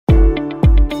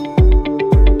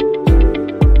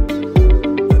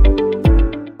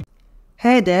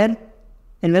Hey there,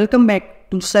 and welcome back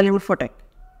to Infotech.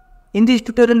 In this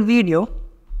tutorial video,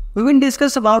 we will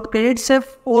discuss about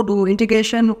CreditSafe-Odoo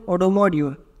Integration Odoo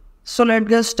module. So let's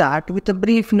get started with a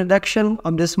brief introduction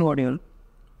of this module.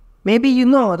 Maybe you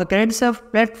know the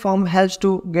CreditSafe platform helps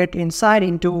to get insight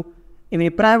into every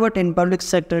private and public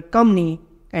sector company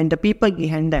and the people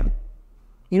behind them.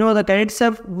 You know, the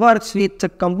CreditSafe works with the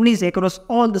companies across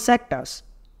all the sectors.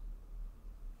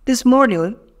 This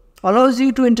module allows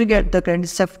you to integrate the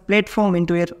CreditSafe platform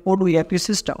into your Odoo ERP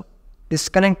system. This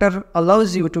connector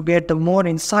allows you to get more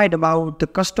insight about the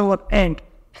customer and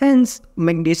hence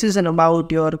make decisions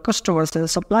about your customers and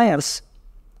suppliers,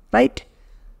 right?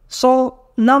 So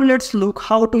now let's look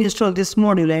how to install this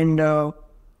module and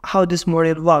how this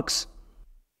module works.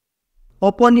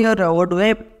 Open your Odoo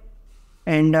app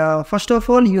and first of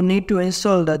all you need to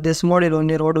install this module on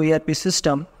your Odoo ERP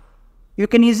system. You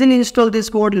can easily install this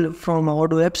module from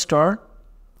Odoo App Store.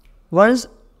 Once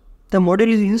the module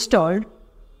is installed,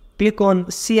 click on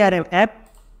CRM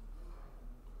app.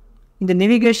 In the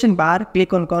navigation bar,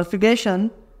 click on configuration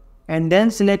and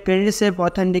then select CreditSafe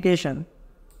Authentication.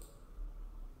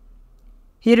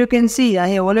 Here you can see I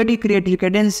have already created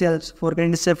credentials for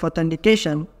CreditSafe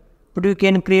Authentication, but you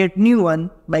can create new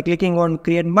one by clicking on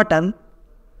Create button.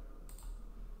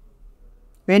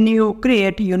 When you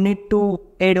create, you need to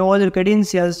add all your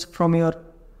credentials from your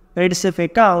CreditSafe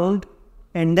account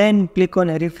and then click on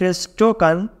a refresh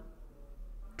token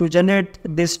to generate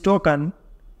this token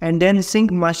and then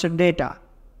sync master data.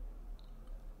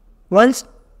 Once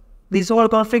this whole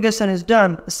configuration is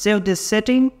done, save this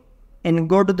setting and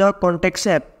go to the Contacts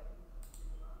app.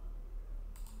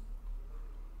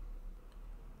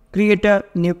 Create a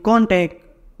new contact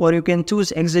or you can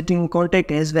choose existing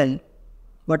contact as well.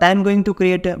 But I am going to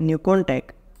create a new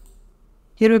contact.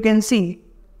 Here you can see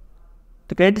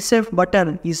the CreditSafe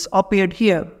button is appeared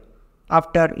here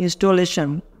after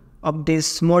installation of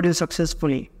this module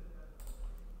successfully.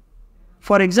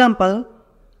 For example,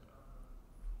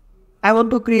 I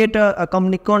want to create a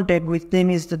company contact which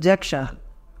name is the Jaksha.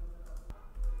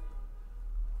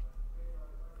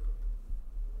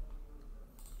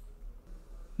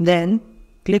 Then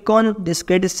click on this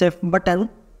CreditSafe button.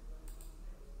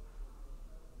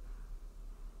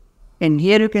 And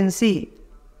here you can see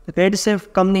the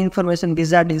CreditSafe company information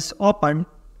wizard is open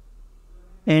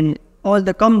and all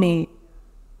the company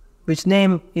which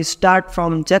name is start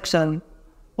from Jackson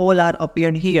all are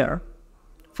appeared here.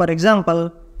 For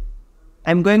example,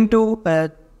 I'm going to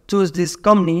choose this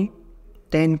company,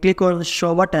 then click on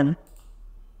show button.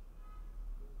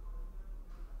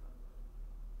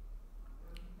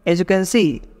 As you can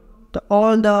see,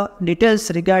 all the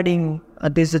details regarding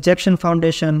this Jackson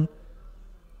Foundation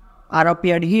are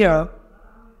appeared here,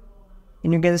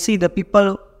 and you can see the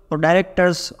people or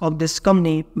directors of this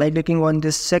company by clicking on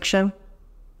this section,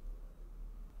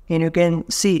 and you can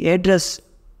see address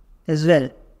as well.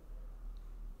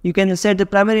 You can set the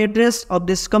primary address of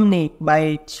this company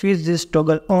by switch this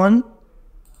toggle on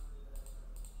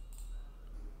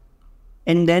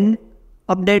and then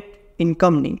update in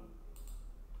company.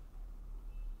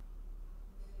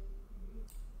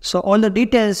 So all the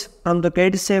details from the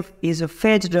CreditSafe is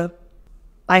fetched.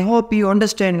 I hope you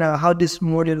understand how this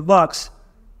module works.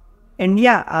 And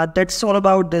yeah, that's all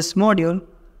about this module.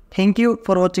 Thank you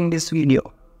for watching this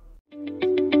video.